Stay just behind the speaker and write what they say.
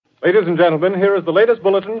Ladies and gentlemen, here is the latest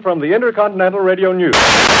bulletin from the Intercontinental Radio News.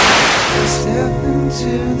 Step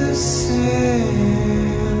into the sand.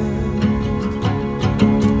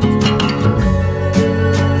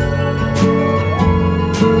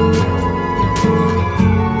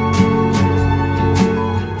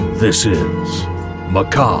 This is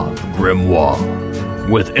Macabre Grimoire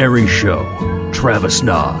with Ari Show, Travis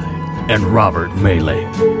Nye, and Robert Melee.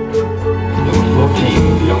 There were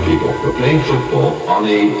 14 young people were playing football on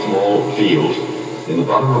a small field in the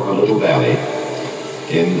bottom of a little valley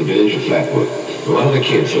in the village of Flatwood. One of the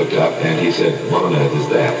kids looked up and he said, "What on earth is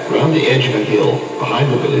that?" Round the edge of a hill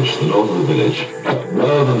behind the village, the north of the village,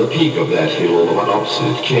 lower than the peak of that hill, the one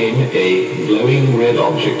opposite, came a glowing red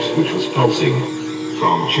object which was pulsing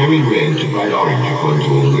from cherry red to bright orange according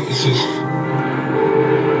to all the witnesses.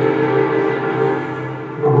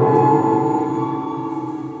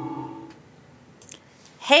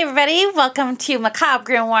 Hey everybody, welcome to Macabre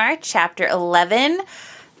Grimoire, Chapter 11,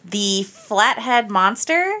 The Flathead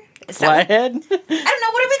Monster. Flathead? I don't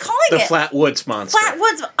know, what are we calling The it? Flatwoods Monster.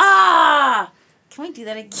 Can we do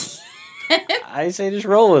that again? I say just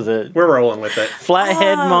roll with it. We're rolling with it.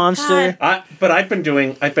 Flathead Monster. But I've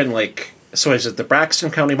been like, so is it the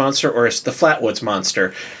Braxton County Monster or is it the Flatwoods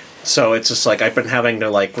Monster? So it's just like I've been having to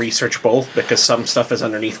like research both because some stuff is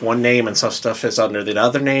underneath one name and some stuff is under the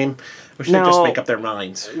other name. Which they just make up their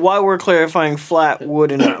minds. While we're clarifying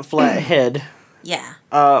Flatwood and not Flathead, Yeah.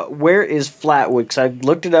 where is Flatwood? Because I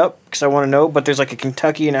looked it up because I want to know, but there's like a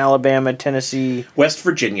Kentucky and Alabama, Tennessee. West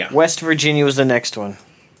Virginia. West Virginia was the next one.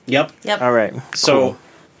 Yep. All right. So,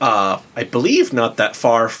 I believe not that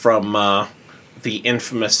far from the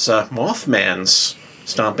infamous Mothman's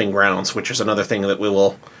stomping grounds, which is another thing that we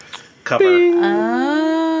will cover.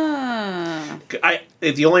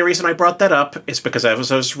 The only reason I brought that up is because I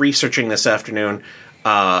was researching this afternoon.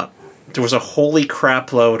 There was a holy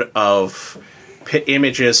crap load of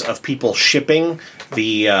images of people shipping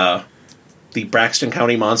the Braxton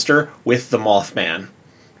County Monster with the Mothman.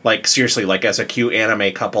 Like, seriously, like, as a cute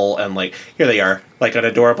anime couple, and, like, here they are, like, an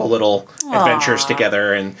adorable little adventures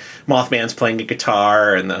together, and Mothman's playing a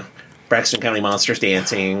guitar, and the Braxton County Monster's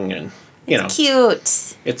dancing, and, It's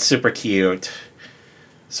cute. It's super cute.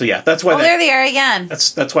 So, yeah, that's why... there they are again.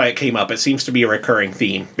 That's why it came up. It seems to be a recurring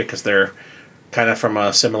theme, because they're kind of from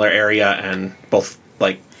a similar area, and both,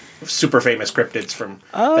 like, super famous cryptids from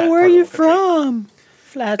that Where are part of you the country. from?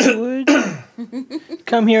 Flatwood.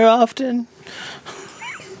 Come here often.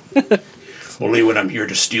 Only when I'm here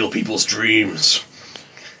to steal people's dreams.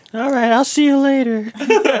 All right, I'll see you later.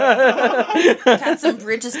 Got some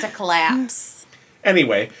bridges to collapse.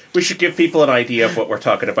 Anyway, we should give people an idea of what we're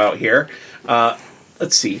talking about here.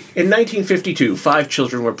 Let's see. In 1952, 5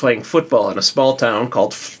 children were playing football in a small town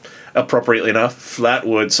called, appropriately enough,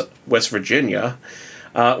 Flatwoods, West Virginia,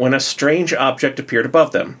 when a strange object appeared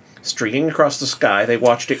above them. Streaking across the sky, they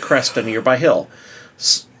watched it crest a nearby hill,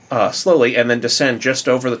 slowly, and then descend just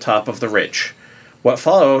over the top of the ridge. What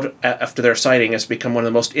followed after their sighting has become one of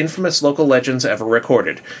the most infamous local legends ever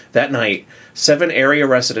recorded. That night, 7 area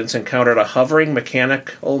residents encountered a hovering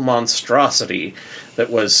mechanical monstrosity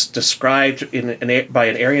that was described by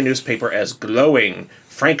an area newspaper as glowing,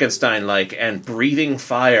 Frankenstein-like, and breathing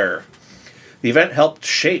fire. The event helped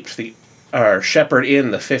shepherd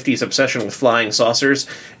in the 50s obsession with flying saucers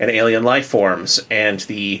and alien life forms, and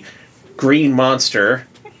the Green Monster,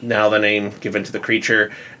 now the name given to the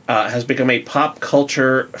creature, has become a pop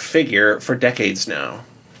culture figure for decades now.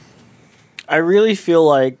 I really feel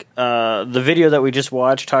like the video that we just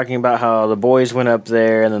watched talking about how the boys went up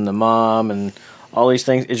there and then the mom and all these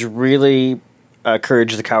things is really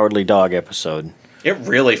Courage the Cowardly Dog episode. It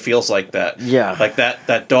really feels like that. Yeah. Like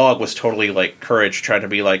that dog was totally like Courage trying to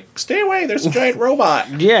be like, stay away, there's a giant robot.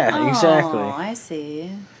 Yeah, exactly. Oh, I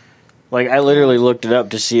see. Like, I literally looked it up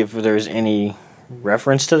to see if there's any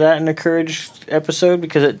reference to that in the Courage episode,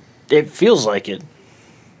 because it feels like it.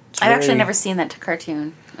 I've actually never seen that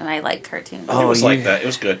cartoon, and I like cartoons. It was like that. It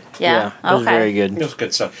was good. Yeah, it was very good. It was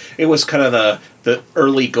good stuff. It was kind of the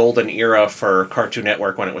early golden era for Cartoon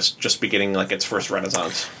Network when it was just beginning like its first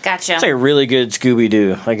renaissance. Gotcha. It's like a really good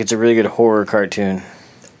Scooby-Doo. Like, it's a really good horror cartoon.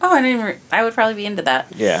 Oh, I would probably be into that.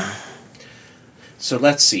 Yeah. So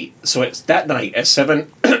let's see. So it's that night at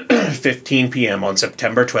 7:15 p.m. on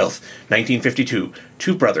September 12th, 1952,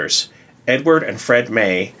 2 brothers, Edward and Fred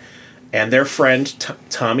May, and their friend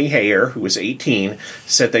Tommy Hayer, who was 18,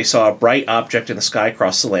 said they saw a bright object in the sky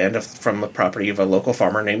cross the land from the property of a local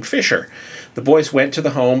farmer named Fisher. The boys went to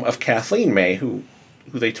the home of Kathleen May, who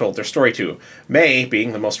they told their story to. May,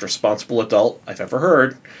 being the most responsible adult I've ever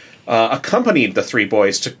heard, accompanied the three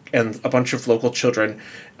boys and a bunch of local children,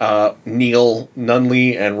 Neil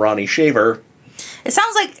Nunley and Ronnie Shaver. It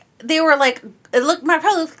sounds like they were like, might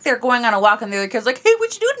probably look like they're going on a walk, and the other kids like, "Hey,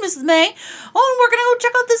 what you doing, Mrs. May? Oh, we're gonna go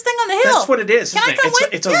check out this thing on the hill." That's what it is, Can isn't I come it?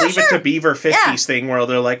 with? It's a Yeah, Leave It sure. to Beaver 50s thing where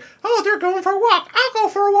they're like, "Oh, they're going for a walk. I'll go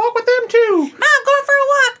for a walk with them too." Mom, going for a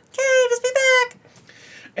walk. Okay, just be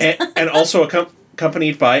back. And also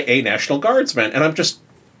accompanied by a National Guardsman, and I'm just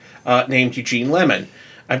named Eugene Lemon.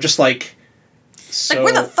 I'm just like, so Like,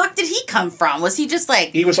 where the fuck did he come from? Was he just like...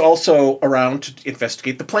 he was also around to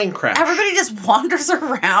investigate the plane crash. Everybody just wanders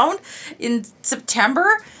around in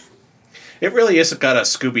September? It really is got a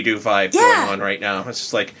Scooby-Doo vibe Yeah. going on right now. It's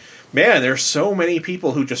just like, man, there's so many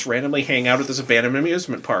people who just randomly hang out at this abandoned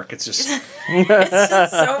amusement park. It's just... It's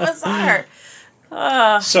just so bizarre.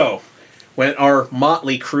 So, when our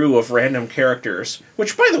motley crew of random characters,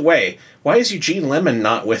 which, by the way, why is Eugene Lemon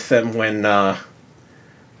not with them when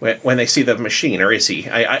they see the machine, or is he?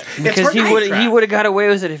 Because he would have got away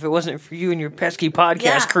with it if it wasn't for you and your pesky podcast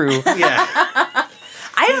Yeah. crew. Yeah,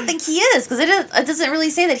 I don't think he is, because it doesn't really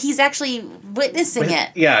say that he's actually witnessing it.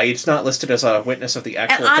 yeah, he's not listed as a witness of the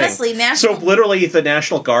actual And honestly, thing. So National... literally, the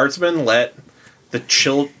National Guardsmen let the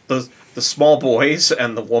small boys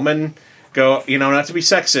and the woman go. You know, not to be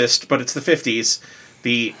sexist, but it's the 50s.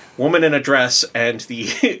 The woman in a dress and the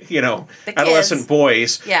The adolescent kids.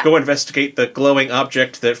 boys Yeah. go investigate the glowing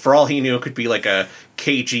object that, for all he knew, could be like a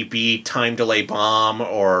KGB time delay bomb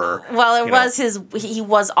or. Well, you know, he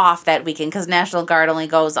was off that weekend, because National Guard only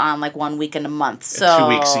goes on like 1 weekend a month. So 2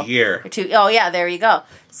 weeks a year. Oh, yeah, there you go.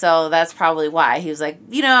 So that's probably why. He was like,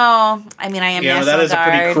 I am National that is Guard.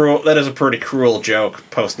 a pretty cruel. That is a pretty cruel joke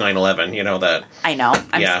post 9/11. You know that. I know.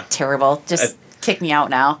 I'm Yeah. terrible. Just kick me out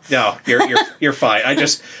now. No, you're fine. I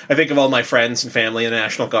think of all my friends and family in the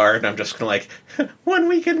National Guard, and I'm just kind of like, 1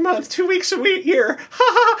 week a month, 2 weeks a year.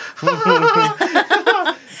 Ha ha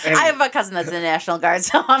ha. And I have a cousin that's in the National Guard,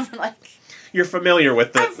 so I'm like, you're familiar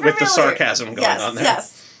with I'm familiar. the sarcasm going on there.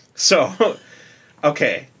 Yes. So,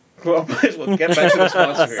 okay. Well, might as well get back to the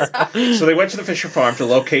sponsor here. So they went to the Fisher farm to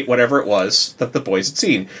locate whatever it was that the boys had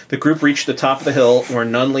seen. The group reached the top of the hill where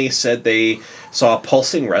Nunley said they saw a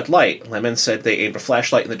pulsing red light. Lemon said they aimed a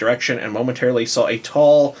flashlight in the direction and momentarily saw a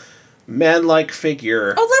tall, man-like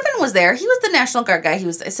figure. Oh, Lemon was there. He was the National Guard guy. He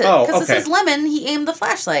was because it says Lemon. He aimed the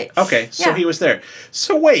flashlight. Okay, so Yeah. he was there.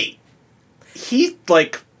 So wait,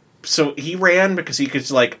 so he ran because he could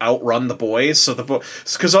outrun the boys. So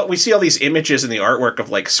because we see all these images in the artwork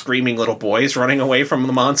of screaming little boys running away from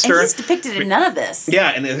the monster. And he's depicted in none of this. Yeah,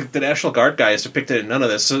 and the National Guard guy is depicted in none of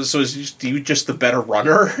this. So is you just the better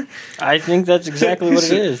runner? I think that's exactly what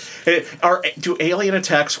it is. Do alien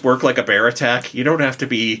attacks work like a bear attack? You don't have to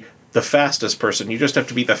be the fastest person. You just have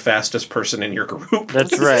to be the fastest person in your group.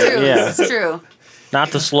 That's It's right, true. yeah. It's true.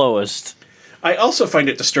 Not the slowest. I also find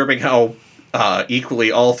it disturbing how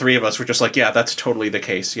equally all three of us were just like, yeah, that's totally the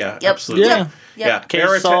case. Yeah, Yep. absolutely. Yeah. Yep. Yeah,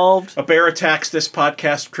 Case solved. A bear attacks this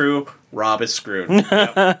podcast crew. Rob is screwed. Yep, I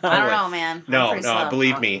don't totally. know, man. I'm No, pretty slow.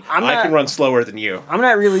 believe me, I'm I not- can run slower than you. I'm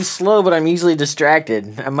not really slow, but I'm easily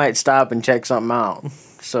distracted. I might stop and check something out.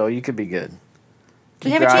 So you could be good.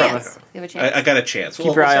 We have a your eye on chance. We have a chance. I got a chance.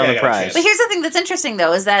 Keep your eye say on I the got a prize. chance. But here's the thing that's interesting,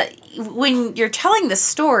 though, is that when you're telling this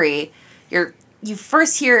story, you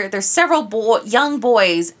first hear there's several young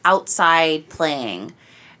boys outside playing,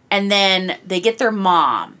 and then they get their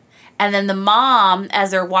mom. And then the mom, as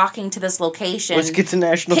they're walking to this location, Let's get to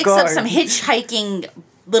National picks Guard. up some hitchhiking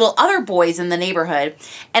little other boys in the neighborhood.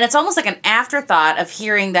 And it's almost like an afterthought of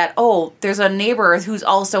hearing that, oh, there's a neighbor who's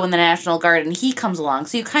also in the National Guard, and he comes along.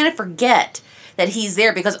 So you kind of forget that he's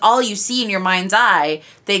there, because all you see in your mind's eye,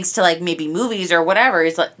 thanks to maybe movies or whatever,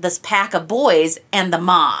 is this pack of boys and the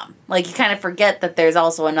mom. You kind of forget that there's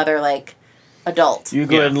also another adult. You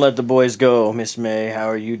go ahead and let the boys go, Miss May. How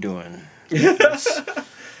are you doing? That's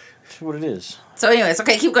what it is. So anyways,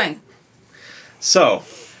 okay, keep going. So,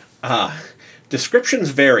 descriptions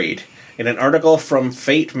varied. In an article from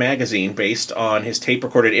Fate magazine based on his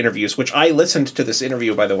tape-recorded interviews, which I listened to this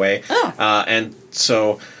interview, by the way. Oh. And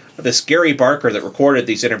so this Gary Barker that recorded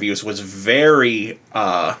these interviews was very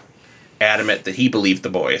adamant that he believed the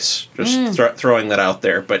boys. Just throwing that out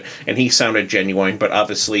there. And he sounded genuine, but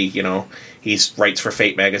obviously, he writes for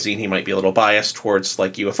Fate magazine. He might be a little biased towards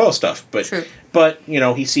UFO stuff. True. But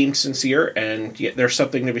he seemed sincere, and there's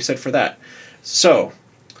something to be said for that. So,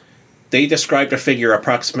 they described a figure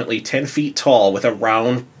approximately 10 feet tall with a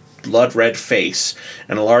round, blood-red face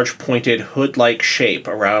and a large pointed hood-like shape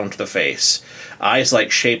around the face.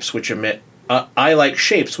 Eye-like shapes which emitted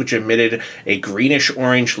a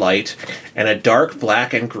greenish-orange light and a dark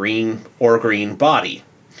black and green body.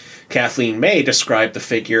 Kathleen May described the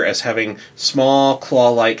figure as having small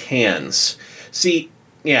claw-like hands. See,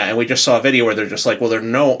 yeah, and we just saw a video where they're just like, well, there are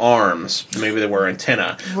no arms. Maybe they were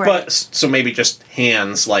antenna. Right. But, so maybe just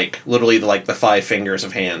hands, like, literally like the 5 fingers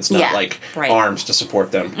of hands, not arms to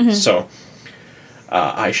support them. Mm-hmm. So,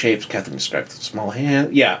 eye shapes, Kathleen described the small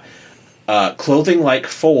hand. Yeah. Clothing like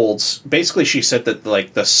folds. Basically, she said that,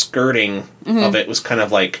 like, the skirting of it was kind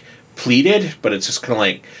of, like, pleated, but it's just kind of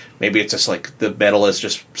like, maybe it's just like the metal is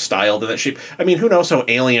just styled in that shape. I mean, who knows how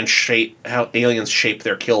aliens shape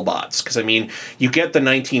their killbots? Because I mean, you get the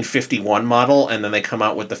 1951 model, and then they come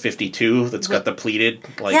out with the 52 that's got the pleated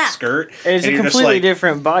skirt. And it's a completely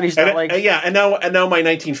different body style. And now my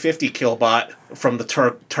 1950 killbot from the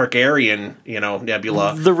Targaryen,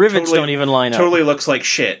 nebula. The rivets don't even line up. Totally looks like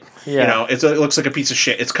shit. Yeah. It looks like a piece of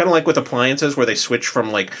shit. It's kind of like with appliances where they switch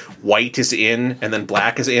from like white is in and then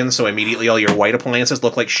black is in, so immediately all your white appliances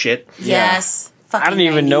look like shit. Yes. I don't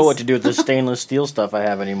even know what to do with the stainless steel stuff I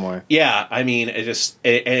have anymore. Yeah, I mean,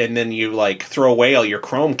 and then you like throw away all your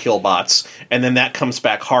chrome killbots, and then that comes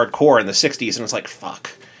back hardcore in the 60s, and it's like,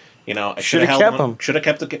 fuck. I should have kept them. Should have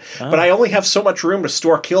kept the. But I only have so much room to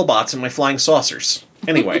store killbots in my flying saucers.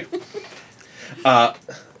 Anyway.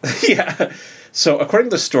 Yeah. So,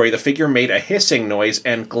 according to the story, the figure made a hissing noise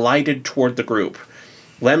and glided toward the group.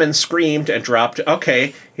 Lemon screamed and dropped...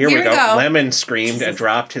 Okay, here we go. Lemon screamed and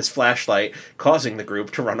dropped his flashlight, causing the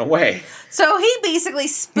group to run away. So he basically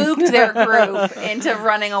spooked their group into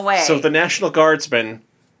running away. So the National Guardsmen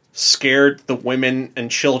scared the women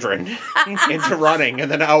and children into running,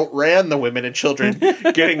 and then outran the women and children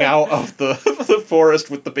getting out of the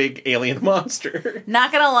forest with the big alien monster.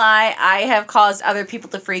 Not gonna lie, I have caused other people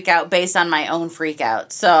to freak out based on my own freak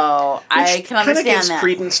out, so I can understand that. Kind of gives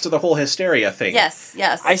credence to the whole hysteria thing. Yes.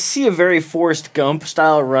 I see a very Forrest Gump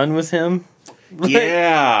style run with him.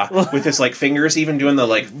 Yeah, with his like fingers even doing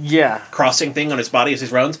the crossing thing on his body as he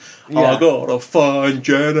runs. I gotta find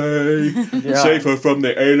Jenny, save her from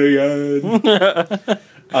the alien.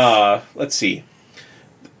 Let's see.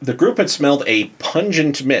 The group had smelled a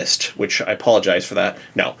pungent mist, which I apologize for that.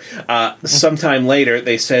 No. Sometime later,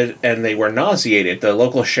 they said, and they were nauseated. The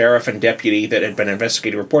local sheriff and deputy that had been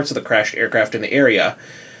investigating reports of the crashed aircraft in the area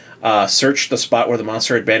searched the spot where the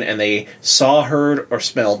monster had been, and they saw, heard, or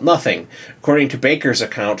smelled nothing. According to Baker's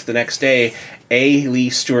account, the next day, A.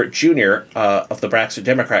 Lee Stewart Jr. Of the Braxton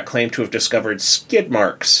Democrat claimed to have discovered skid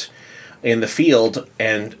marks in the field,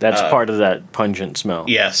 and that's part of that pungent smell.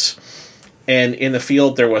 Yes, and in the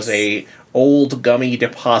field there was a old gummy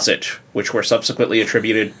deposit, which were subsequently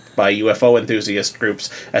attributed by UFO enthusiast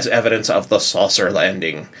groups as evidence of the saucer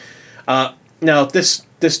landing. Now, this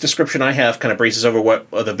description I have kind of breezes over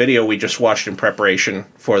what the video we just watched in preparation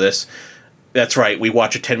for this. That's right, we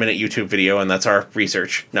watch a 10-minute YouTube video, and that's our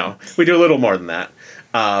research. No, we do a little more than that.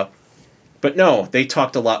 But no, they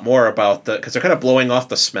talked a lot more about because they're kind of blowing off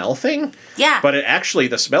the smell thing. Yeah. But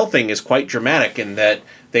the smell thing is quite dramatic in that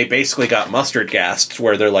they basically got mustard gassed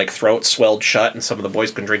where their like throats swelled shut and some of the boys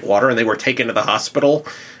couldn't drink water, and they were taken to the hospital,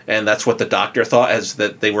 and that's what the doctor thought, as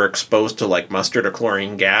that they were exposed to like mustard or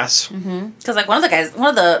chlorine gas. Because like one of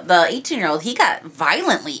the 18-year-old, he got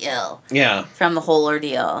violently ill. Yeah. From the whole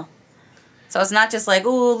ordeal. So it's not just like,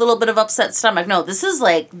 ooh, a little bit of upset stomach. No, this is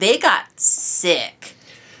like, they got sick.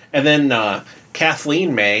 And then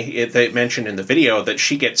Kathleen May, they mentioned in the video that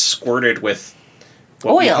she gets squirted with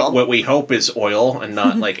oil. What we hope is oil and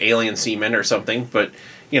not like alien semen or something. But,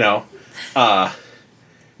 yeah. Well,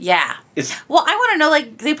 I want to know,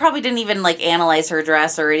 like, they probably didn't even, like, analyze her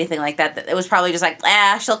dress or anything like that. It was probably just like,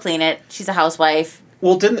 she'll clean it. She's a housewife.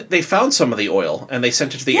 Well, didn't they found some of the oil and they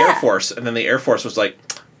sent it to the Air Force, and then the Air Force was like,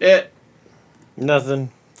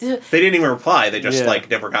 nothing. They didn't even reply. They just, like,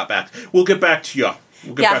 never got back. We'll get back to you.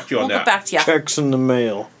 We'll get back to you on that. We'll get back to you. Checks in the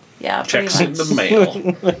mail. Yeah, Checks in the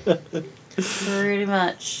mail. Pretty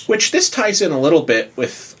much. Which this ties in a little bit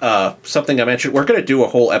with something I mentioned. We're going to do a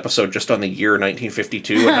whole episode just on the year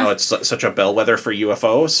 1952 and how it's such a bellwether for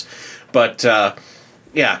UFOs. But,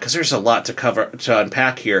 because there's a lot to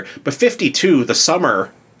unpack here. But 52, the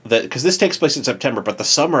summer, because this takes place in September, but the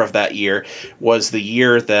summer of that year was the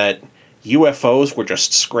year that UFOs were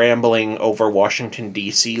just scrambling over Washington,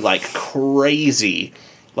 D.C. like crazy.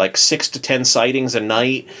 Like 6 to 10 sightings a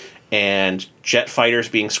night, and jet fighters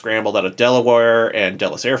being scrambled out of Delaware and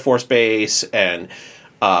Dulles Air Force Base, and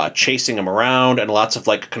chasing them around, and lots of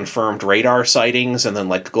like confirmed radar sightings, and then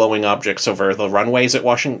like glowing objects over the runways at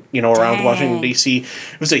Washington, around Washington, D.C.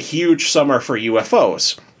 It was a huge summer for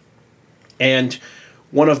UFOs. And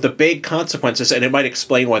one of the big consequences, and it might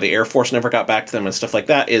explain why the Air Force never got back to them and stuff like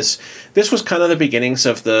that, is this was kind of the beginnings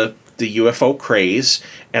of the UFO craze,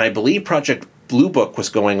 and I believe Project Blue Book was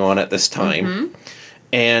going on at this time.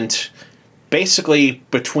 And basically,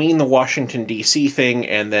 between the Washington, D.C. thing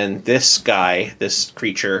and then this guy, this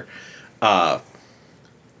creature, the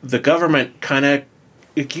government kind of...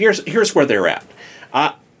 Here's where they're at.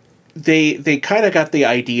 They kind of got the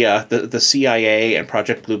idea, the CIA and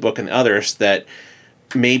Project Blue Book and others, that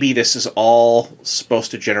maybe this is all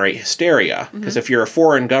supposed to generate hysteria. Because if you're a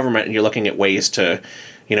foreign government and you're looking at ways to,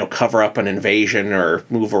 cover up an invasion or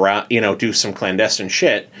move around, do some clandestine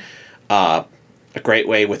shit, a great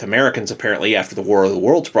way with Americans, apparently, after the War of the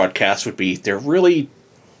Worlds broadcast would be they're really,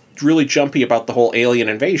 really jumpy about the whole alien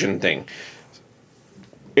invasion thing.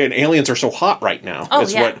 And aliens are so hot right now.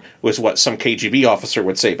 Was what some KGB officer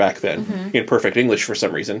would say back then in perfect English for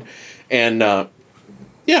some reason. And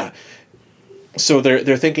so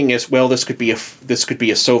their thinking is, well, this could be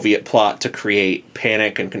a Soviet plot to create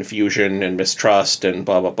panic and confusion and mistrust and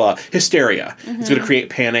blah blah blah, hysteria. It's going to create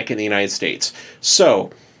panic in the United States.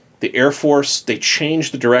 So the Air Force, they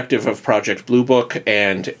changed the directive of Project Blue Book,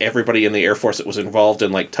 and everybody in the Air Force that was involved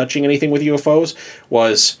in touching anything with UFOs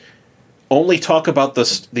was only talk about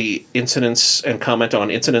the incidents and comment on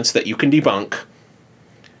incidents that you can debunk,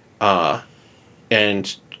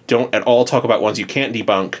 and don't at all talk about ones you can't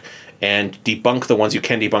debunk, and debunk the ones you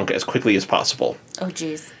can debunk as quickly as possible. Oh,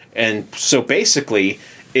 jeez. And so basically,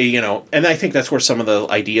 and I think that's where some of the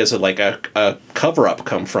ideas of a cover-up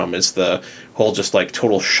come from, is the whole just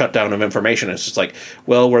total shutdown of information. It's just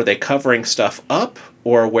well, were they covering stuff up,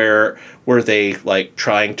 or were they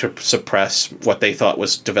trying to suppress what they thought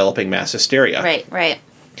was developing mass hysteria? Right.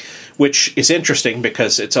 Which is interesting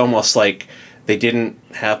because it's almost like they didn't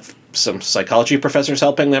have some psychology professors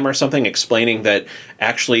helping them or something, explaining that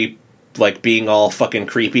actually being all fucking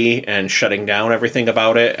creepy and shutting down everything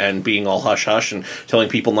about it and being all hush-hush and telling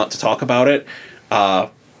people not to talk about it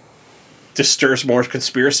just stirs more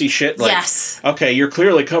conspiracy shit. Yes. Okay, you're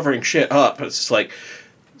clearly covering shit up. It's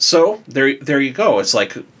so there you go. It's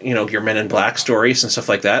your Men in Black stories and stuff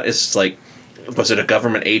like that. It's was it a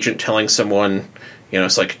government agent telling someone,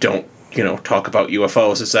 it's don't, talk about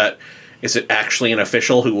UFOs? Is it actually an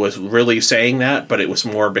official who was really saying that, but it was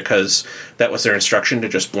more because that was their instruction to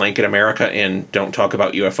just blanket America and don't talk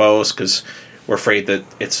about UFOs because we're afraid that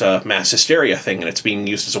it's a mass hysteria thing and it's being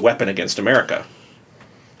used as a weapon against America?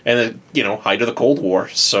 And then, height of the Cold War.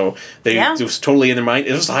 So it was totally in their mind.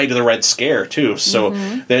 It was the height of the Red Scare, too. So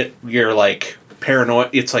that you're paranoid.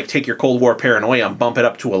 It's take your Cold War paranoia and bump it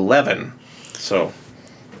up to 11. So,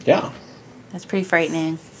 yeah. That's pretty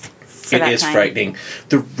frightening. It is frightening.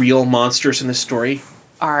 The real monsters in this story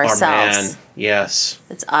are ourselves. Man. Yes.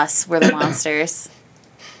 It's us. We're the monsters.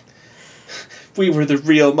 We were the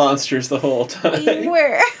real monsters the whole time. We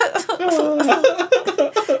were.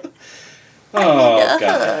 Oh,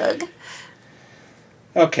 God.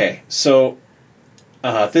 Okay, so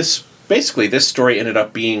this story ended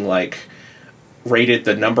up being rated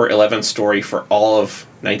the number 11 story for all of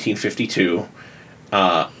 1952.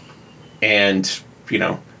 And,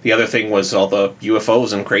 the other thing was all the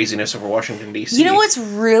UFOs and craziness over Washington, D.C. You know what's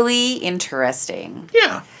really interesting?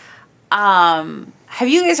 Yeah. Have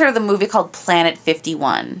you guys heard of the movie called Planet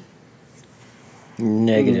 51?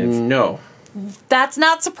 Negative. No. That's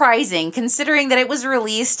not surprising, considering that it was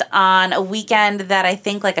released on a weekend that I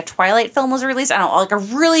think a Twilight film was released. I don't know, a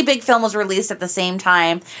really big film was released at the same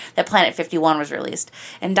time that Planet 51 was released.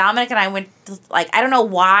 And Dominic and I went, I don't know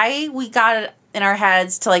why we got it in our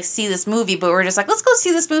heads to see this movie, but we're just let's go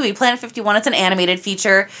see this movie, Planet 51. It's an animated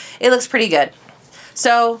feature. It looks pretty good.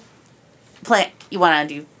 So, you want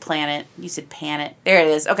to do Planet? You said Planet. There it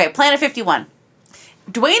is. Okay, Planet 51.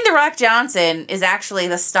 Dwayne "The Rock" Johnson is actually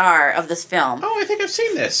the star of this film. Oh, I think I've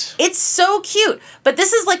seen this. It's so cute. But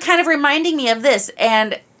this is kind of reminding me of this.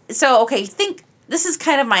 And so, this is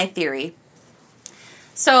kind of my theory.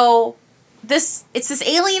 So, it's this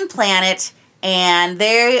alien planet, and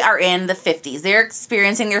they are in the 50s. They're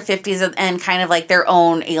experiencing their 50s and kind of their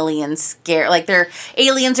own alien scare. Their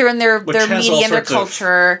aliens are in their media and their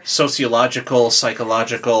culture. Sociological,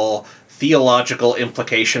 psychological, theological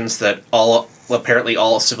implications that apparently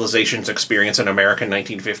all civilizations experience in America in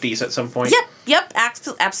 1950s at some point. Yep,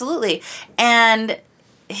 absolutely. And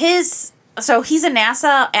he's a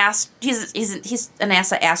NASA he's a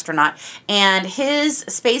NASA astronaut, and his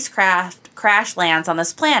spacecraft crash lands on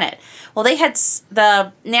this planet. Well,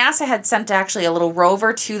 NASA had sent actually a little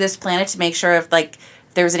rover to this planet to make sure if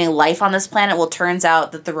there was any life on this planet. Well, it turns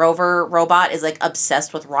out that the rover robot is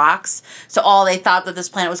obsessed with rocks. So all they thought that this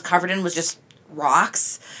planet was covered in was just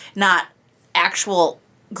rocks, not actual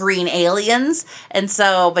green aliens, and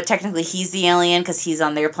so, but technically he's the alien because he's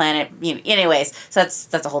on their planet. You know, anyways, so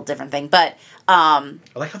that's a whole different thing. But I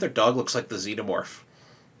like how their dog looks like the Xenomorph.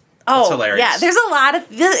 oh, hilarious. yeah, there's a lot of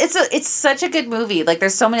it's such a good movie. Like,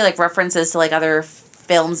 there's so many like references to like other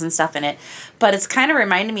films and stuff in it, but it's kind of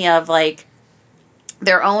reminding me of like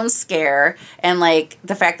their own scare, and like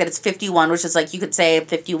the fact that it's 51, which is like, you could say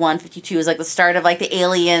 51, 52 is like the start of like the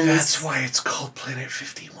aliens. That's why it's called Planet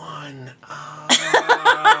 51. Oh.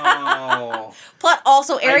 But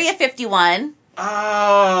also Area 51.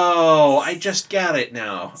 Oh, I just got it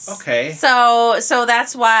now. Okay. So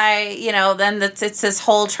that's why, you know, then it's this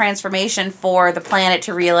whole transformation for the planet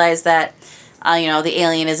to realize that, you know, the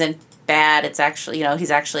alien isn't bad. It's actually, you know, he's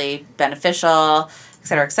actually beneficial, et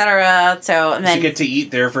cetera, et cetera. So, and Does then he get to eat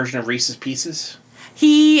their version of Reese's Pieces?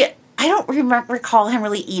 I don't recall him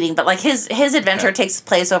really eating, but like his adventure takes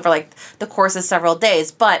place over like the course of several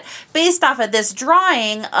days. But based off of this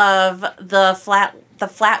drawing of the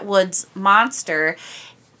Flatwoods monster,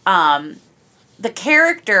 the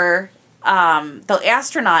character, the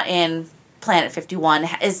astronaut in Planet 51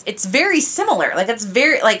 it's very similar. Like, it's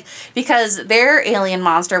very like, because their alien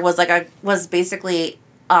monster was basically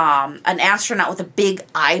an astronaut with a big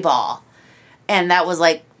eyeball, and that was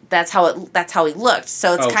like, that's how he looked.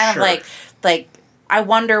 So it's kind sure. of like I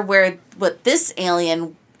wonder what this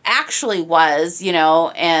alien actually was, you know,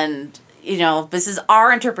 and you know, this is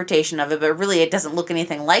our interpretation of it, but really it doesn't look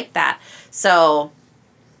anything like that. So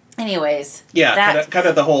anyways, yeah, kind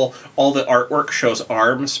of the whole, all the artwork shows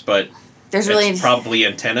arms, but there's it's probably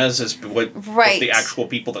antennas is what the actual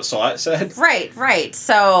people that saw it said. Right.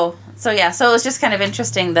 So yeah, so it was just kind of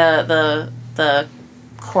interesting the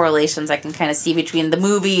correlations I can kind of see between the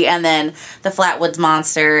movie and then the Flatwoods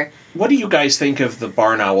monster. What do you guys think of the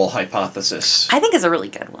barn owl hypothesis? I think it's a really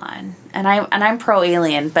good one, and I'm pro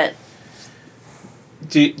alien, but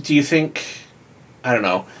do you think, I don't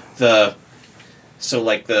know, because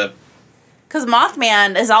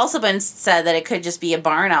Mothman has also been said that it could just be a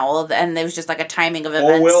barn owl, and it was just like a timing of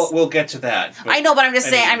events. Oh, we'll get to that. I know, but I'm just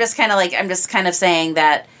saying. I'm just kind of saying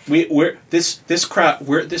that this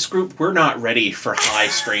group, we're not ready for high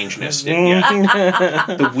strangeness yet.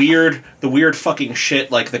 the weird fucking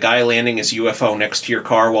shit, like the guy landing his UFO next to your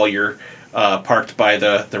car while you're parked by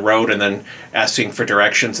the road, and then asking for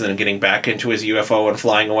directions, and then getting back into his UFO and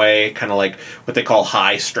flying away, kind of like what they call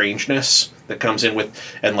high strangeness that comes in with,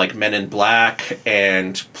 and like Men in Black,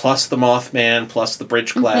 and plus the Mothman, plus the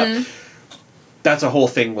Bridge Collapse. Mm-hmm. That's a whole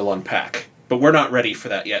thing we'll unpack. But we're not ready for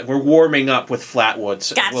that yet. We're warming up with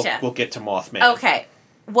Flatwoods. Gotcha. We'll get to Mothman. Okay.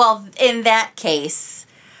 Well, in that case,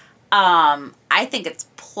 I think it's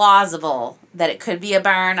plausible that it could be a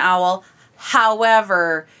barn owl.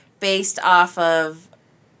 However, based off of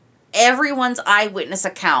everyone's eyewitness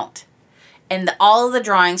account and all of the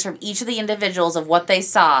drawings from each of the individuals of what they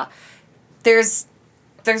saw, there's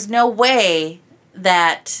no way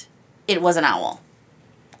that it was an owl.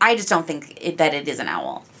 I just don't think that it is an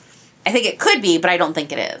owl. I think it could be, but I don't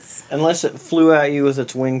think it is. Unless it flew at you with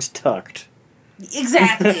its wings tucked.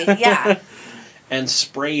 Exactly, yeah. And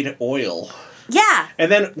sprayed oil. Yeah.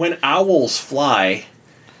 And then when owls fly,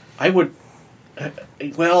 I would... I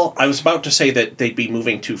was about to say that they'd be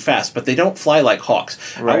moving too fast, but they don't fly like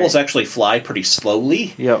hawks. Right. Owls actually fly pretty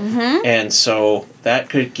slowly. Yep. Mm-hmm. And so that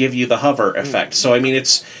could give you the hover effect. So, I mean,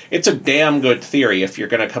 it's a damn good theory if you're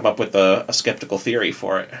going to come up with a skeptical theory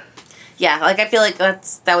for it. Yeah, like, I feel like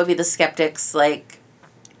that would be the skeptics, like...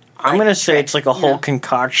 I'm going to say it's like a whole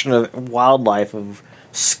concoction of wildlife, of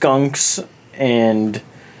skunks and...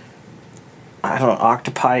 I don't know,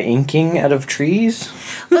 octopi inking out of trees?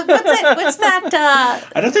 What's that?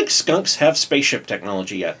 I don't think skunks have spaceship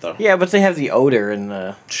technology yet, though. Yeah, but they have the odor and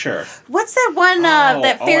the... Sure. What's that one,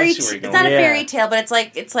 that fairy... It's not a fairy tale, but it's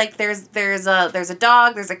like there's a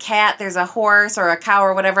dog, there's a cat, there's a horse or a cow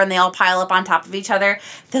or whatever, and they all pile up on top of each other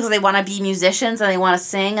because they want to be musicians and they want to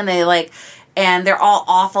sing, and and they're all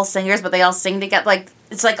awful singers, but they all sing together, like...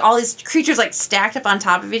 It's like all these creatures like stacked up on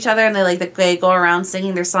top of each other, and they go around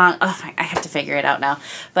singing their song. Oh, I have to figure it out now.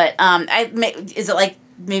 But is it like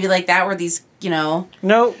maybe like that where these, you know?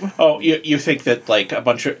 Nope. Oh, you think that like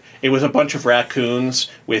it was a bunch of raccoons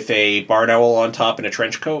with a barn owl on top and a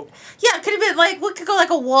trench coat? Yeah, it could have been like, we could go like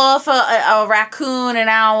a wolf, a raccoon, an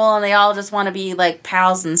owl, and they all just want to be like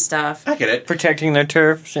pals and stuff. I get it. Protecting their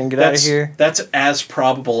turf, saying get out of here. That's as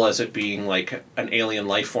probable as it being like an alien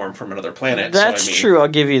life form from another planet. That's true, I'll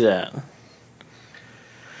give you that.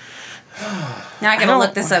 Now I gotta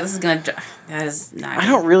look this up. This is gonna... That is not... I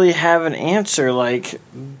don't really have an answer. Like,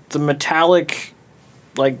 the metallic,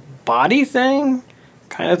 like, body thing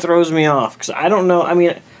kind of throws me off. Because I don't know. I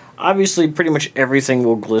mean, Obviously, pretty much everything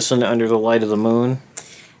will glisten under the light of the moon.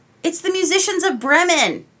 It's the musicians of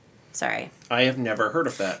Bremen. Sorry. I have never heard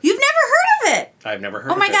of that. You've never heard of it? I've never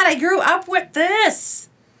heard Oh of my it. god, I grew up with this.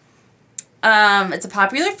 It's a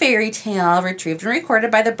popular fairy tale retrieved and recorded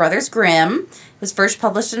by the Brothers Grimm. It was first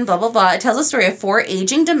published in blah, blah, blah. It tells the story of 4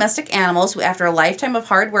 aging domestic animals who, after a lifetime of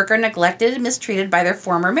hard work, are neglected and mistreated by their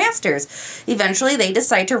former masters. Eventually, they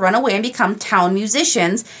decide to run away and become town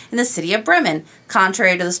musicians in the city of Bremen.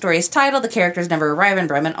 Contrary to the story's title, the characters never arrive in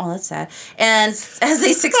Bremen. Oh, that's sad. And as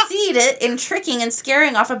they succeed in tricking and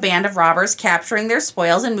scaring off a band of robbers, capturing their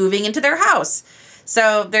spoils, and moving into their house.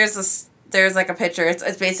 So there's like a picture.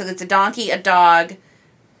 It's basically it's a donkey, a dog.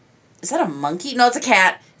 Is that a monkey? No, it's a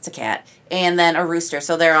cat. It's a cat. And then a rooster.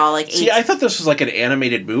 So they're all like 8. See, I thought this was like an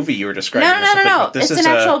animated movie you were describing. No, or something, no. but this It's is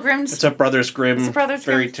an actual Grimm's. It's a Brothers Grimm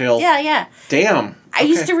fairy tale. Yeah. Damn. I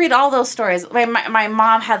used to read all those stories. My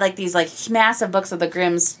mom had like these like massive books of the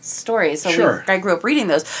Grimm's stories. So Sure. I grew up reading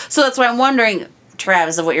those. So that's why I'm wondering,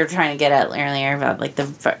 Travis, of what you're trying to get at earlier about like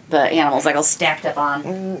the animals like all stacked up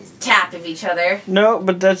on top of each other. No,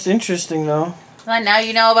 but that's interesting, though. Well, now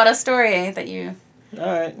you know about a story that you... All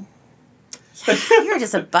right. You're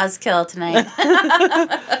just a buzzkill tonight.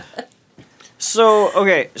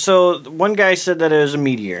 So one guy said that it was a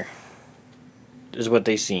meteor, is what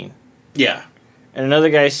they seen. Yeah. And another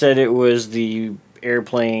guy said it was the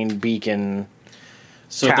airplane beacon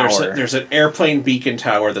So tower. there's an airplane beacon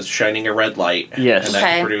tower that's shining a red light. Yes. And that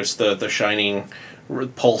Okay. can produce the shining,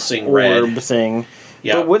 pulsing orb red. thing.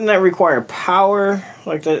 Yeah. But wouldn't that require power?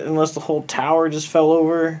 Like that, unless the whole tower just fell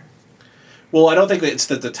over? Well, I don't think that it's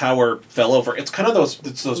that the tower fell over. It's kind of those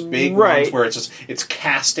big Right. ones where it's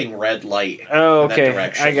casting red light Oh, in that okay.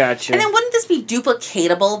 direction. I got you. And then wouldn't this be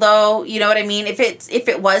duplicatable though? You know what I mean? If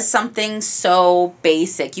it was something so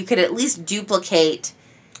basic, you could at least duplicate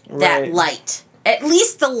that Right. light. At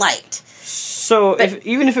least the light. So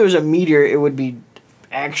even if it was a meteor, it would be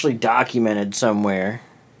actually documented somewhere.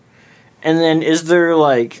 And then is there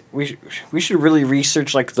like we should really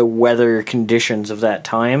research like the weather conditions of that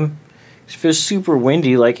time. If it was super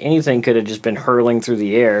windy, like anything could have just been hurling through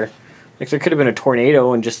the air. Like there could have been a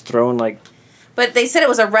tornado and just thrown like. But they said it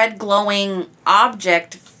was a red glowing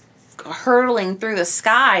object hurtling through the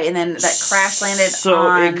sky, and then that crash landed So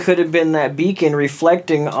on... it could have been that beacon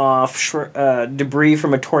reflecting off debris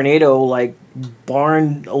from a tornado, like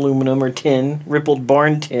barn aluminum or tin, rippled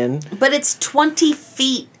barn tin. But it's 20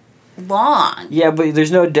 feet long. Yeah, but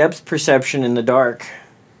there's no depth perception in the dark.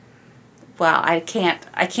 Well, I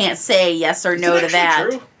can't say yes or no Is to it that.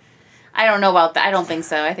 actually true? I don't know about that. I don't think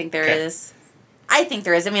so. I think there is. I think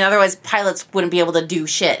there is. I mean, otherwise pilots wouldn't be able to do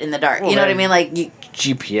shit in the dark. Well, you know what I then- mean? Like,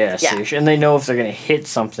 GPS, Yeah. and they know if they're going to hit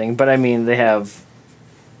something, but I mean, they have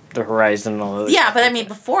the horizon and all that. yeah, but I mean,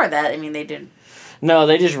 before that, I mean, they didn't. No,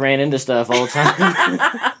 they just ran into stuff all the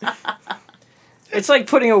time. It's like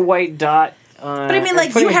putting a white dot on... But I mean, or like,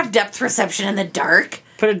 you putting- have depth perception in the dark.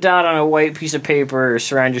 Put a dot on a white piece of paper or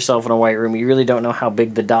surround yourself in a white room. You really don't know how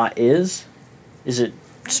big the dot is. Is it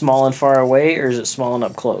small and far away, or is it small and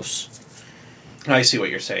up close? I see what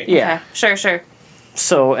you're saying. Yeah. Okay, sure.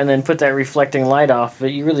 So, and then put that reflecting light off,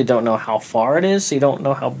 but you really don't know how far it is, so you don't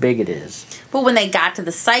know how big it is. But when they got to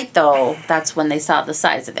the site, though, that's when they saw the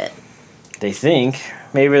size of it. They think.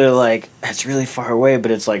 Maybe they're like, that's really far away,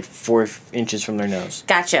 but it's like 4 inches from their nose.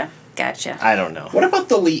 Gotcha. I don't know. What about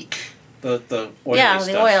the leak? The oily Yeah,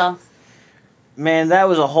 stuff? the oil. Man, that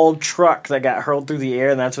was a whole truck that got hurled through the air,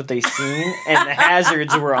 and that's what they seen, and the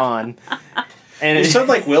hazards were on. And You sound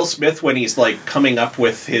like Will Smith when he's like coming up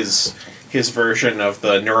with his version of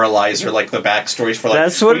the neuralizer, like the backstories for like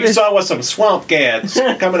That's what we it is. saw was some swamp gads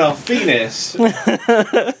coming off Venus.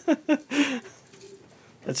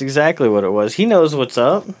 that's exactly what it was. He knows what's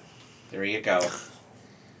up. There you go.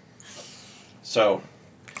 So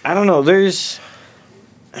I don't know.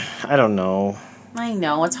 I don't know. I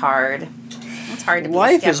know, it's hard. It's hard to be a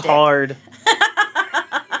Life is skeptic. hard.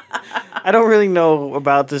 I don't really know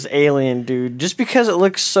about this alien dude. Just because it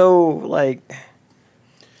looks so, like,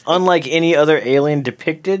 unlike any other alien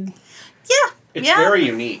depicted. Yeah. it's yeah. very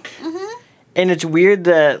unique. And it's weird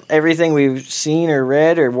that everything we've seen or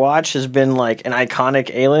read or watched has been, like, an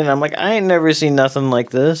iconic alien. I'm like, I ain't never seen nothing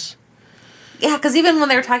like this. Yeah, because even when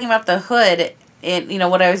they were talking about the hood,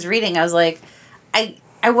 what I was reading, I was like,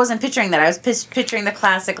 I wasn't picturing that. I was picturing the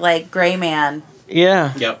classic, like, gray man.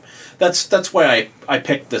 Yeah. Yep. That's why I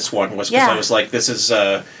picked this one, was because Yeah. I was like, this is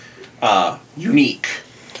unique.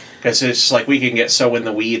 Because it's like we can get so in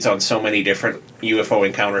the weeds on so many different UFO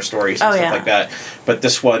encounter stories and Oh, stuff yeah. like that. But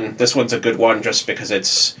this one's a good one just because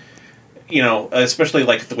it's, especially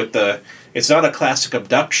like with it's not a classic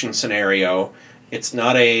abduction scenario, It's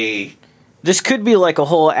not a... This could be like a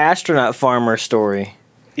whole astronaut farmer story.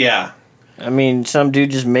 Yeah. I mean, some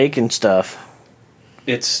dude just making stuff.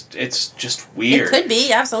 It's just weird. It could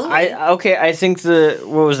be, absolutely. I think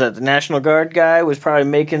the National Guard guy was probably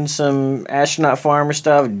making some astronaut farmer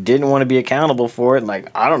stuff, didn't want to be accountable for it, and like,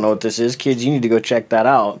 I don't know what this is, kids, you need to go check that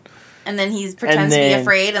out. And then he pretends to be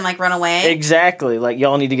afraid and like run away. Exactly, like,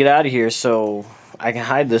 y'all need to get out of here so I can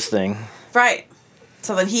hide this thing. Right.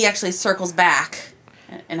 So then he actually circles back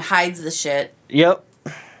and hides the shit. Yep.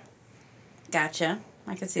 Gotcha.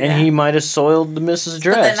 I can see that. And he might have soiled the Mrs.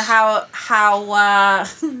 Dress. But then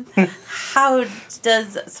how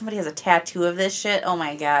does somebody has a tattoo of this shit? Oh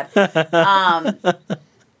my god.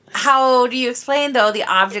 How do you explain though the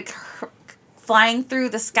object flying through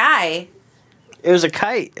the sky? It was a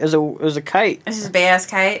kite. It was a kite. It's just a big ass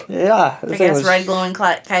kite. Yeah. I guess red glowing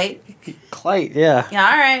kite. Kite, yeah. Yeah,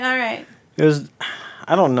 all right. It was,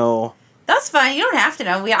 I don't know. That's fine. You don't have to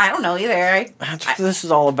know. I don't know either. That's what this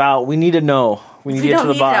is all about. We need to know. We need to get to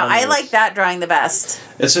the bottom. I like that drawing the best.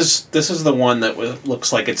 This is the one that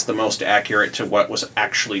looks like it's the most accurate to what was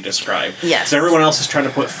actually described. Yes. So everyone else is trying to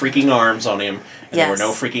put freaking arms on him, and there were Yes.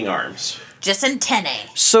 no freaking arms. Just antennae.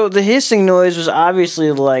 So the hissing noise was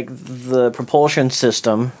obviously like the propulsion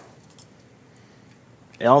system.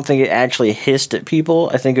 I don't think it actually hissed at people.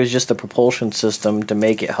 I think it was just the propulsion system to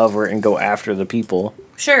make it hover and go after the people.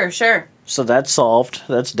 Sure. So that's solved.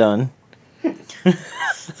 That's done.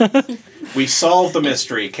 We solved the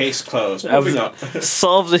mystery. Case closed. Moving on.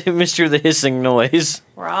 Solved the mystery of the hissing noise.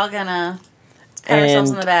 We're all gonna pat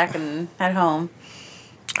ourselves on the back and head home.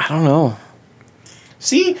 I don't know.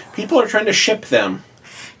 See? People are trying to ship them.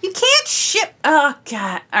 You can't ship. Oh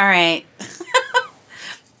god. All right.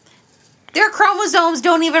 Their chromosomes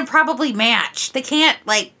don't even probably match. They can't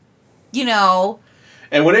And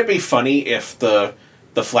wouldn't it be funny if the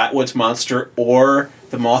Flatwoods monster or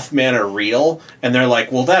the Mothman are real, and they're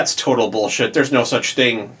like, well, that's total bullshit. There's no such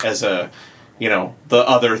thing as the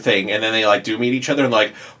other thing. And then they, do meet each other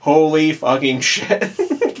and holy fucking shit.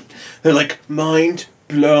 They're like, mind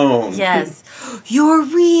blown. Yes. You're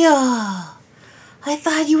real. I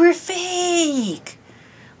thought you were fake.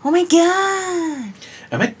 Oh my god.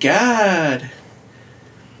 Oh my god.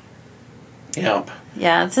 Yep.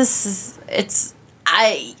 Yeah, I'm just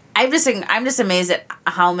amazed at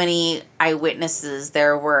how many eyewitnesses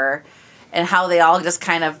there were and how they all just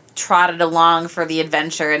kind of trotted along for the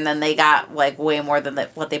adventure, and then they got way more than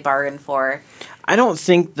what they bargained for. I don't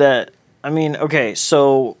think that. I mean, okay,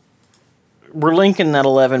 so we're linking that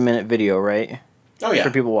 11-minute video, right? Oh yeah. For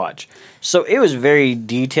people to watch. So it was very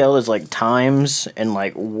detailed as times and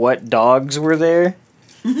what dogs were there,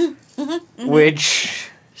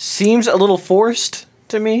 which seems a little forced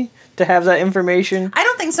to me to have that information. I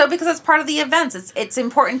don't think so, because it's part of the events. It's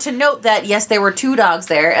important to note that yes, there were 2 dogs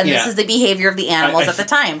there, and this is the behavior of the animals at the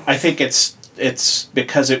time. I think it's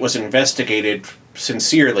because it was investigated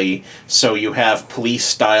sincerely, so you have police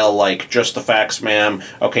style, just the facts, ma'am.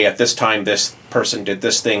 Okay, at this time, this person did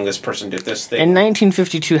this thing, this person did this thing. In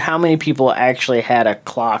 1952, how many people actually had a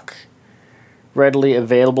clock readily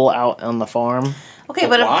available out on the farm? Okay,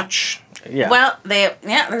 but but watch. Yeah. well,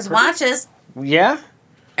 there's watches. Yeah?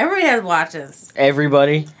 Everybody has watches,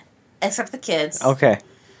 Everybody? except the kids. Okay.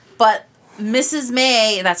 But Mrs.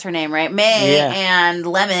 May, that's her name, right? May Yeah. and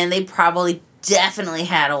Lemon, they probably definitely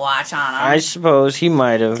had a watch on them. I suppose he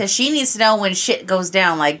might have. Because she needs to know when shit goes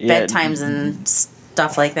down, Yeah. bedtimes and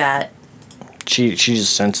stuff like that. She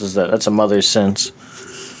just senses that. That's a mother's sense.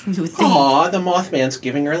 You would think. Aw, the Mothman's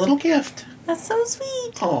giving her a little gift. That's so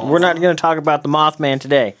sweet. Aw. We're not going to talk about the Mothman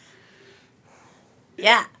today.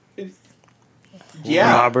 Yeah.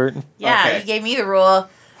 Yeah. Robert. Yeah, Okay. you gave me the rule.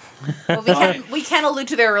 But we can allude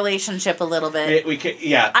to their relationship a little bit.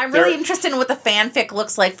 I'm really interested in what the fanfic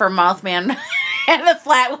looks like for Mothman and the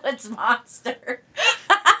Flatwoods monster.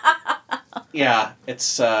 Yeah,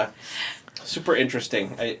 it's super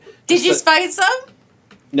interesting. Did you find some?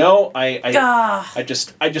 No, Gah. I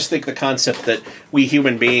just think the concept that we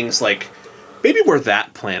human beings maybe we're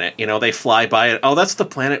that planet. They fly by it. Oh, that's the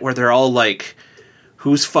planet where they're all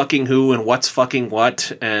who's fucking who and what's fucking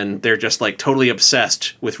what, and they're just totally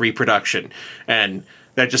obsessed with reproduction, and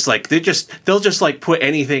they're just they'll just put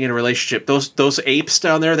anything in a relationship. Those apes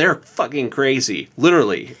down there, they're fucking crazy,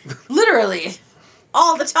 literally. Literally.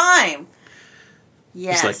 All the time.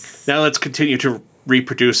 Yes. It's now let's continue to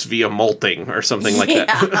reproduce via molting or something like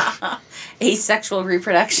that. Asexual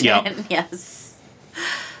reproduction. Yep. Yes.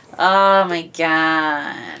 Oh my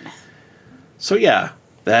god. So yeah,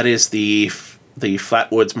 that is the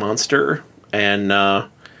Flatwoods monster, and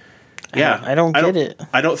yeah, I don't get it.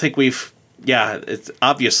 I don't think we've yeah, it's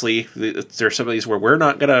obviously there's some of these where we're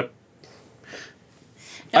not gonna.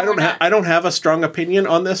 No, I don't have a strong opinion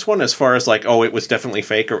on this one as far as like, oh, it was definitely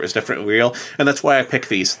fake or it was definitely real, and that's why I pick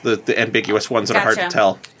these the ambiguous ones that are hard to Gotcha.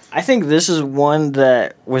 tell. I think this is one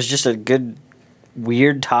that was just a good,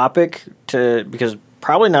 weird topic because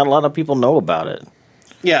probably not a lot of people know about it.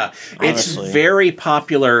 Yeah, Honestly. it's very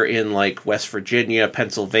popular in like West Virginia,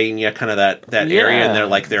 Pennsylvania, kind of that area, and they're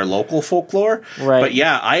like their local folklore. Right. But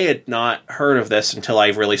yeah, I had not heard of this until I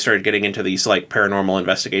really started getting into these like paranormal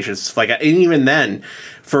investigations. Like, and even then,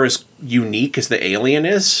 for as unique as the alien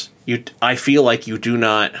is, I feel like you do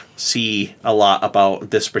not see a lot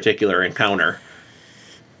about this particular encounter,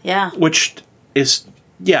 Yeah. which is.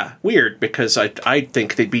 Yeah, weird, because I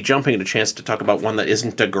think they'd be jumping at a chance to talk about one that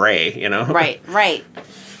isn't a gray, you know? Right.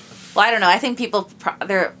 Well, I don't know. I think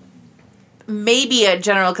there may be a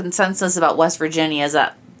general consensus about West Virginia is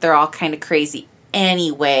that they're all kind of crazy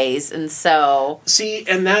anyways, and so... See,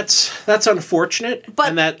 and that's unfortunate. But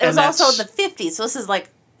and that, it was and also in the 50s, so this is like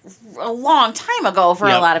a long time ago for a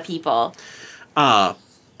Yep. lot of people.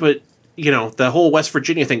 But, you know, the whole West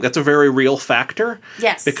Virginia thing, that's a very real factor.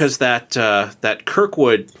 Yes. Because that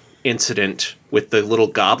Kirkwood incident with the little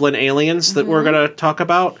goblin aliens that we're going to talk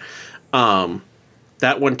about,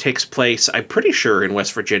 that one takes place, I'm pretty sure, in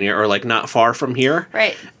West Virginia, or like not far from here.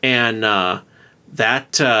 Right. And that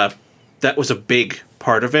was a big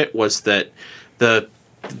part of it, was that they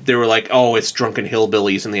were like, oh, it's drunken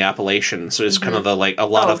hillbillies in the Appalachians. So it's kind of the like a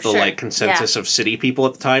lot Oh, of the sure. like consensus Yeah. of city people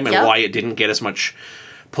at the time, and Yep. why it didn't get as much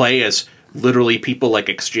play as literally people like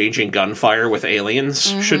exchanging gunfire with aliens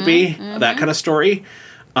should be, that kind of story.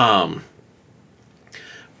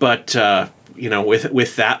 But you know,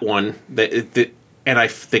 with that one, and I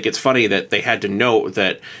think it's funny that they had to note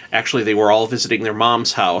that actually they were all visiting their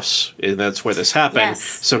mom's house, and that's where this happened. Yes.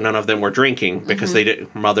 So none of them were drinking because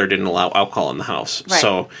mother didn't allow alcohol in the house. Right.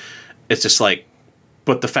 So it's just like,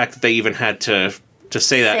 but the fact that they even had to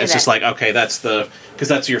say that, it's just like, okay, because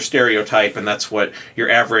that's your stereotype, and that's what your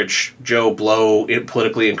average Joe Blow,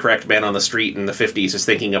 politically incorrect man on the street in the 50s is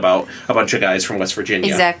thinking about a bunch of guys from West Virginia.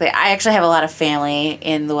 Exactly. I actually have a lot of family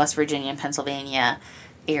in the West Virginia and Pennsylvania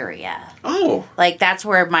area. Oh, Like, that's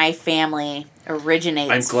where my family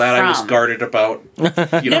originates I'm glad from. I was guarded about No.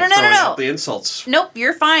 throwing out the insults. Nope,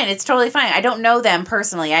 you're fine. It's totally fine. I don't know them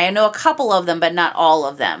personally. I know a couple of them, but not all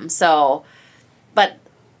of them. So, but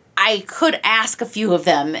I could ask a few of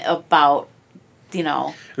them about, you know...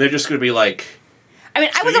 And they're just going to be like, I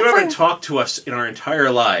mean, I was you haven't afraid... talked to us in our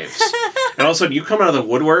entire lives. And all of a sudden you come out of the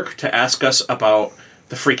woodwork to ask us about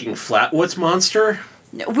the freaking Flatwoods monster?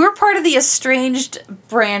 We're part of the estranged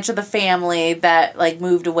branch of the family that, like,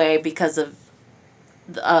 moved away because of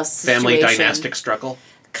a situation. Family dynastic struggle?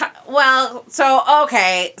 Well, so,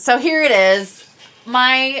 okay. So here it is.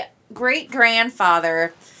 My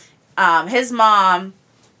great-grandfather, his mom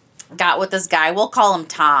got with this guy. We'll call him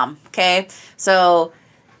Tom, okay? So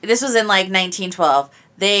this was in, like, 1912.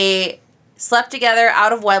 They slept together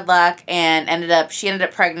out of wedlock and she ended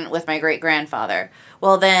up pregnant with my great-grandfather.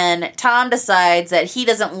 Well, then Tom decides that he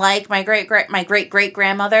doesn't like my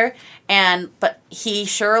great-great-grandmother, but he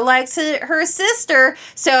sure likes her sister.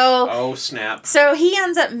 So Oh, snap. so he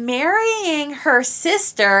ends up marrying her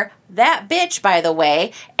sister, that bitch, by the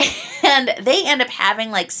way, and they end up having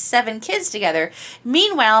like 7 kids together.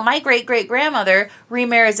 Meanwhile, my great-great-grandmother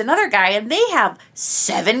remarries another guy, and they have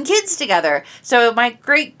 7 kids together. So my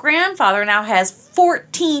great-grandfather now has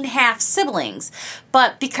 14 half-siblings.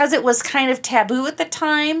 But because it was kind of taboo at the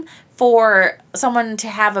time for someone to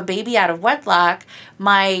have a baby out of wedlock,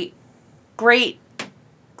 my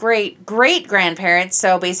great-great-great-grandparents,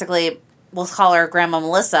 so basically we'll call her Grandma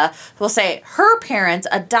Melissa, will say her parents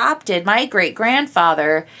adopted my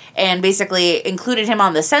great-grandfather and basically included him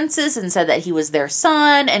on the census and said that he was their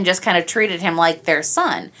son and just kind of treated him like their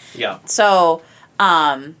son. Yeah. So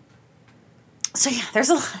yeah, there's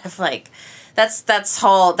a lot of like, that's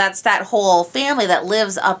that whole family that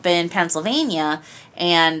lives up in Pennsylvania,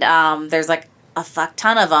 and there's like a fuck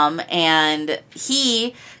ton of them, and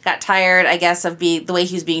he got tired, I guess, of the way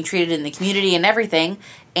he was being treated in the community and everything,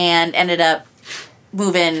 and ended up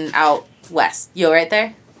moving out west. You right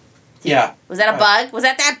there? Yeah. Was that a bug? Was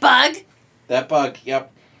that bug? That bug,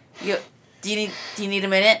 yep. Do you need a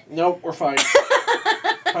minute? Nope, we're fine.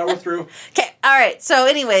 Power through. Okay, all right. So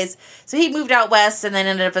anyways, so he moved out west and then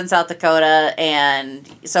ended up in South Dakota, and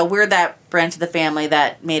so we're that branch of the family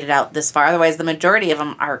that made it out this far. Otherwise, the majority of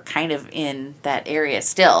them are kind of in that area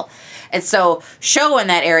still. And so show in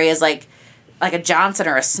that area is like a Johnson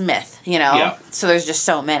or a Smith, you know? Yeah. So there's just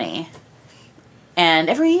so many. And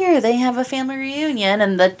every year they have a family reunion,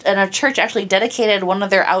 and a church actually dedicated one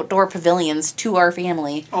of their outdoor pavilions to our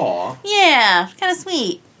family. Aw. Yeah, kind of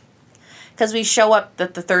sweet. Because we show up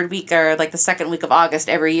at the third week or like the second week of August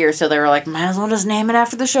every year, so they were like, might as well just name it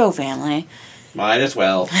after the show family. Might as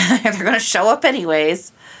well. They're going to show up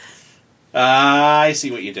anyways. I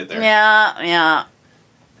see what you did there. Yeah.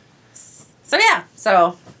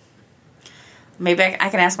 So maybe I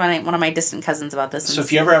can ask one of my distant cousins about this. So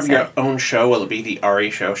if you ever have your own show, will it be the Ari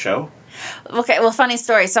Show? Okay, well, funny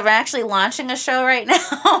story. So I'm actually launching a show right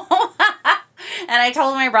now. And I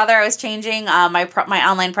told my brother I was changing my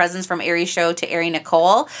online presence from Ari Show to Ari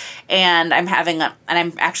Nicole, and I'm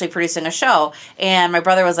actually producing a show. And my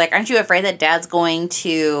brother was like, "Aren't you afraid that Dad's going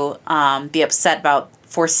to be upset about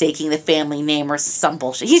forsaking the family name or some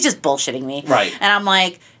bullshit?" He's just bullshitting me, right? And I'm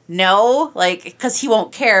like, "No, like, because he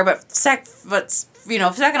won't care." But second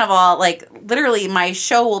of all, like, literally, my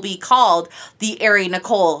show will be called the Ari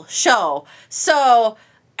Nicole Show. So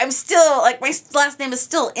I'm still, like, my last name is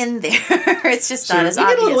still in there. It's just not as obvious. So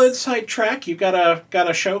you get a little inside track. You got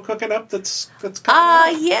a show cooking up that's coming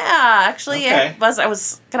out? Yeah. Actually, okay. I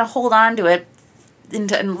was going to hold on to it,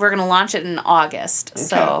 and we're going to launch it in August. Okay.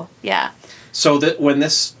 So, yeah. So when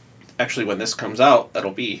this comes out, that'll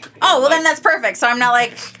be... well, then that's perfect. So I'm not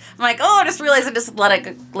like... I just realized I just let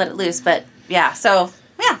it loose. But, yeah, so...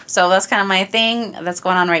 Yeah, so that's kind of my thing that's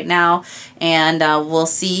going on right now, and we'll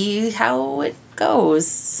see how it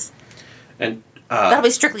goes. And that'll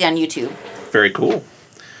be strictly on YouTube. Very cool.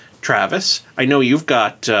 Travis, I know you've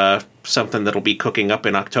got something that'll be cooking up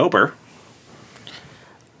in October.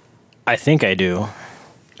 I think I do.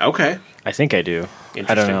 Okay. I think I do. Interesting.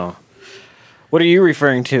 I don't know. What are you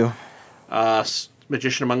referring to?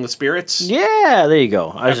 Magician Among the Spirits? Yeah, there you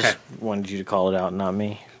go. I just wanted you to call it out, not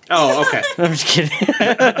me. Oh, okay. I'm just kidding.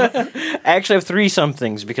 I actually have 3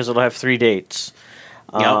 somethings because it'll have 3 dates.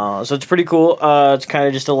 So it's pretty cool. It's kind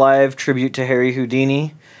of just a live tribute to Harry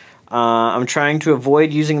Houdini. I'm trying to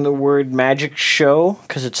avoid using the word magic show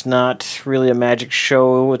because it's not really a magic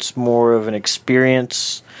show. It's more of an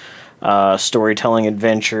experience, storytelling,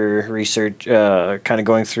 adventure, research, kind of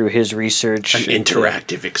going through his research. An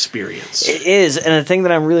interactive experience. It is, and the thing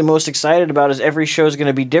that I'm really most excited about is every show is going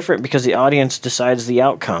to be different because the audience decides the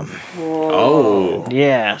outcome. Whoa. Oh.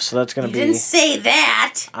 Yeah, so that's going to be... You didn't say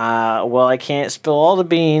that! Well, I can't spill all the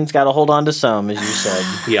beans. Got to hold on to some, as you said.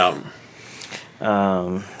 Yum.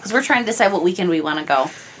 Because we're trying to decide what weekend we want to go.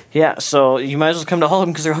 Yeah, so you might as well come to all of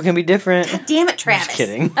them because they're all going to be different. God damn it, Travis. Just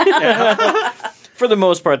kidding. For the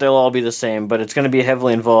most part, they'll all be the same, but it's going to be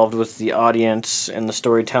heavily involved with the audience and the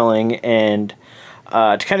storytelling. And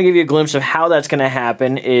to kind of give you a glimpse of how that's going to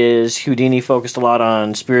happen is Houdini focused a lot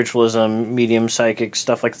on spiritualism, medium, psychic,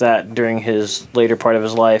 stuff like that during his later part of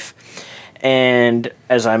his life. And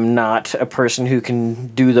as I'm not a person who can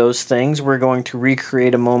do those things, we're going to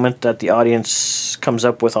recreate a moment that the audience comes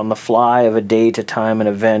up with on the fly of a date, a time, an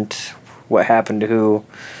event, what happened to who,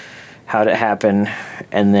 how did it happen,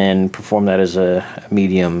 and then perform that as a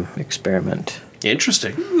medium experiment.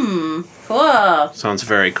 Interesting. Cool. Sounds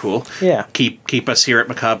very cool. Yeah. Keep us here at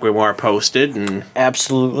Macabre Grimoire posted. And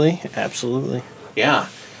Absolutely. yeah.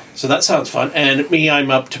 So that sounds fun. And me,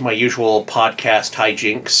 I'm up to my usual podcast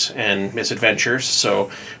hijinks and misadventures.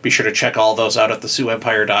 So be sure to check all those out at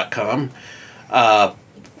thesioux-empire.com.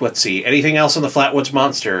 Let's see. Anything else on the Flatwoods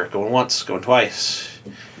Monster? Going once, going twice.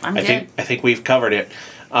 I think we've covered it.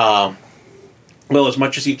 Well, as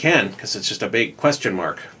much as you can, because it's just a big question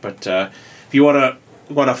mark. But if you want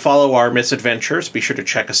to follow our misadventures, be sure to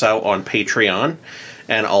check us out on Patreon.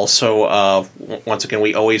 And also, once again,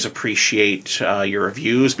 we always appreciate your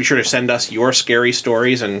reviews. Be sure to send us your scary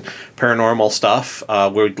stories and paranormal stuff.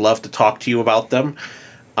 We'd love to talk to you about them.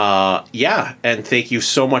 And thank you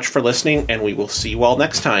so much for listening, and we will see you all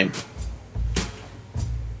next time.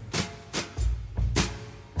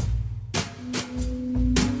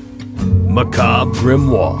 Macabre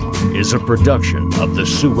Grimoire is a production of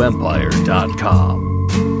thesioux-empire.com.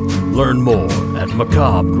 Learn more at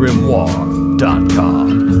macabregrimoire.com.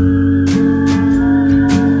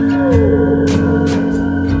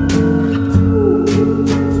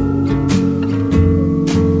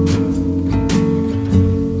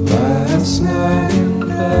 Last night in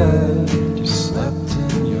bed